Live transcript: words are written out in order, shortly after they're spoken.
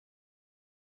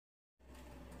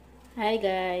Hi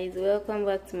guys, welcome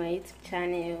back to my YouTube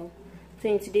channel. So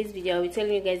in today's video I'll be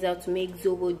telling you guys how to make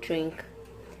Zobo drink.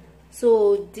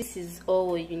 So this is all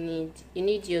what you need. You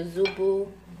need your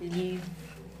Zobo leaf,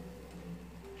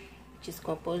 which is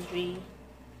compulsory.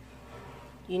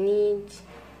 You need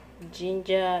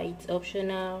ginger, it's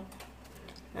optional,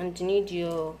 and you need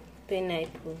your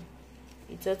pineapple,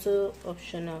 it's also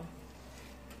optional.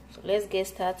 So let's get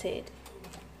started.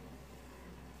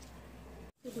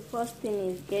 So the first thing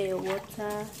is get your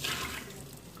water.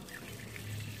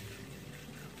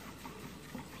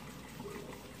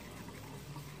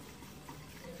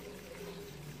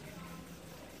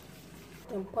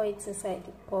 Then pour it inside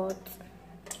the pot.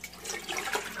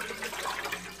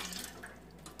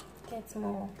 Get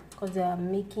more because they are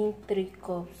making 3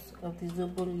 cups of the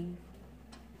Zobo leaf.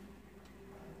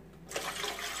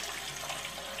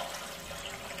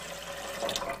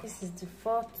 This is the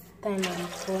 4th time I'm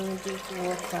pouring this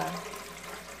water.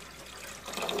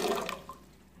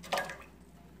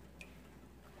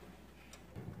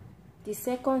 The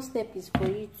second step is for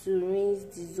you to rinse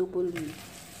the Zobo leaf.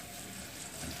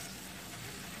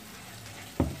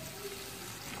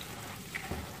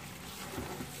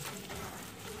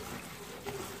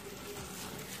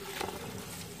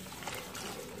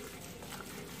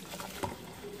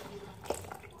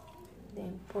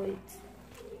 Then pour it.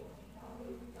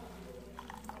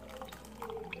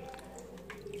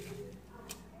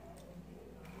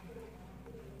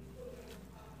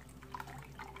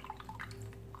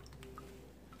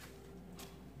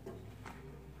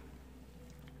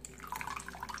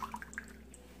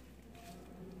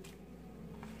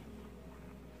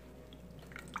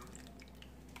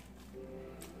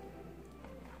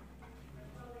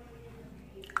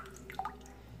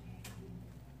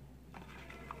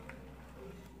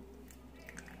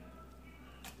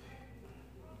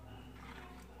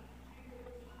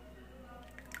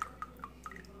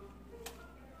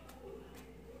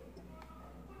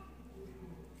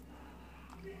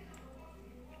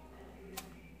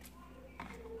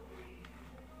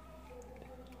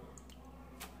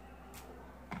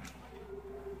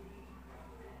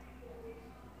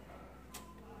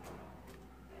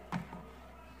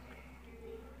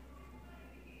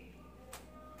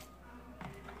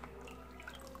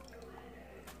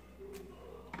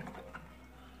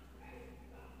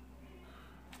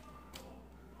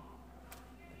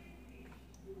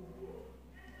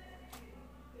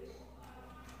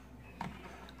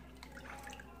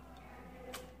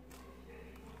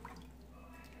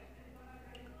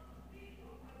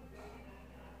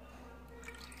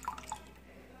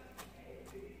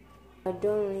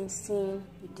 Done rinsing,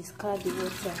 you discard the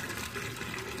water.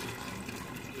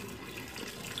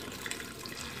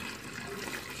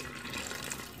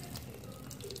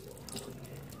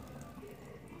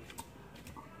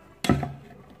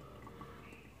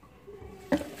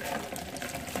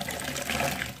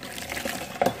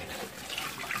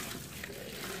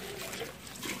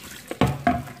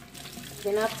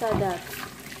 Then after that,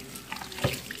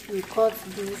 you cut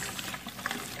this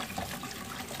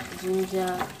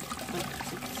ginger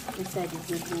inside the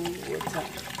Zobo water.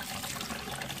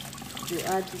 You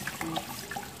add it to it.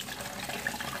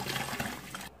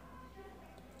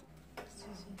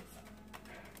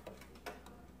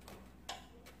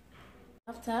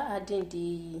 After adding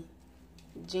the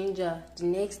ginger, the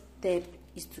next step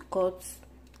is to cut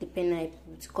the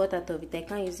pineapple. To cut out of it, I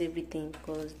can't use everything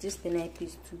because this pineapple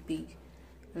is too big,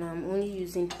 and I'm only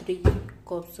using 3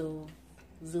 cups of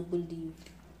Zobo leaf.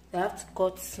 I have to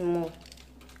cut small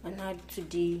and add to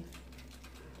the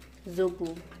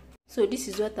Zobo. So this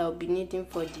is what I'll be needing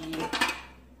for the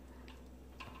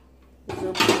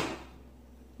Zobo.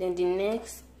 Then the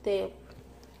next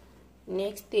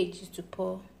stage is to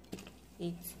pour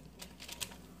it.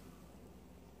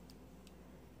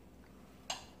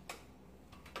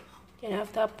 Then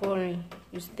after pouring,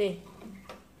 you stir.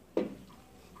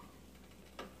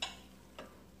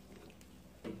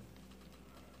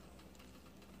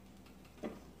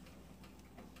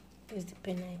 Is the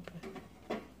pineapple.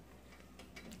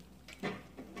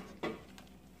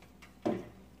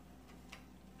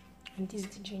 And this is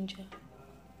the ginger.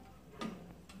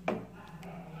 Then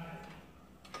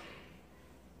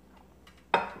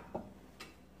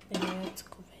I have to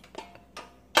cover it back.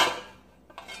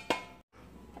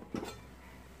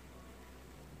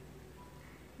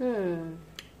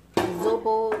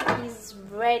 Zobo is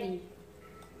ready.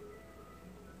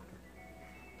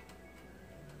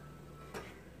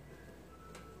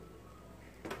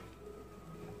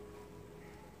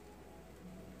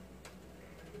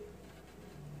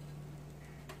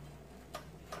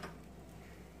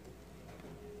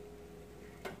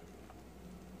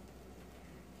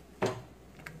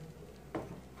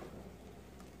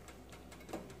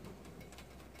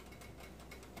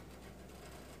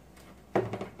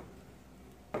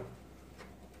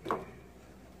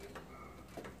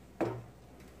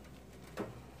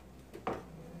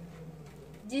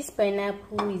 This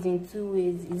pineapple is in two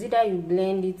ways. It's either you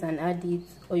blend it and add it,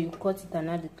 or you cut it and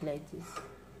add it like this.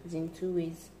 It's in two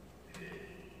ways,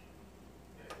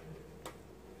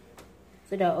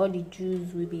 so that all the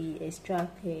juice will be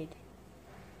extracted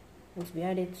and to be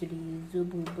added to the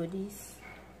Zobo bodies.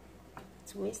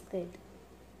 It's wasted.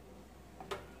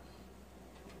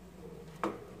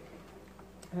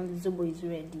 And the Zobo is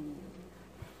ready.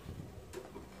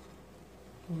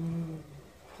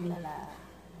 La la.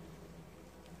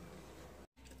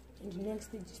 And the next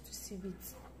stage is to sieve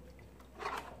it.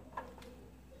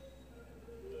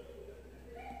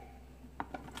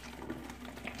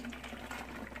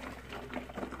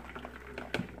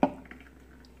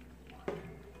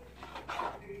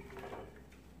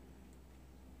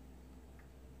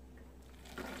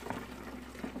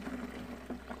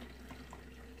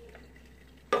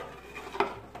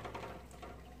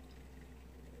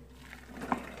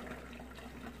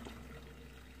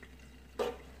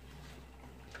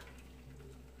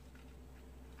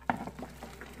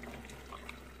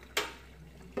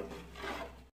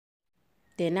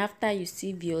 Then after you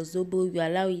sieve your Zobo, you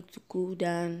allow it to cool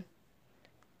down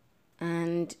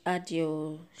and add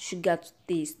your sugar to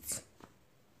taste.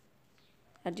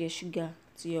 Add your sugar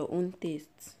to your own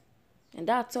taste. And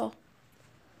that's all.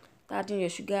 Adding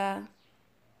your sugar,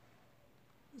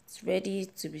 it's ready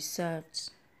to be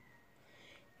served.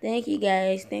 Thank you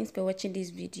guys. Thanks for watching this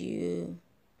video.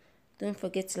 Don't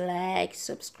forget to like,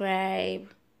 subscribe,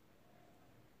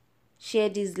 share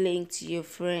this link to your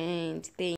friends. Thank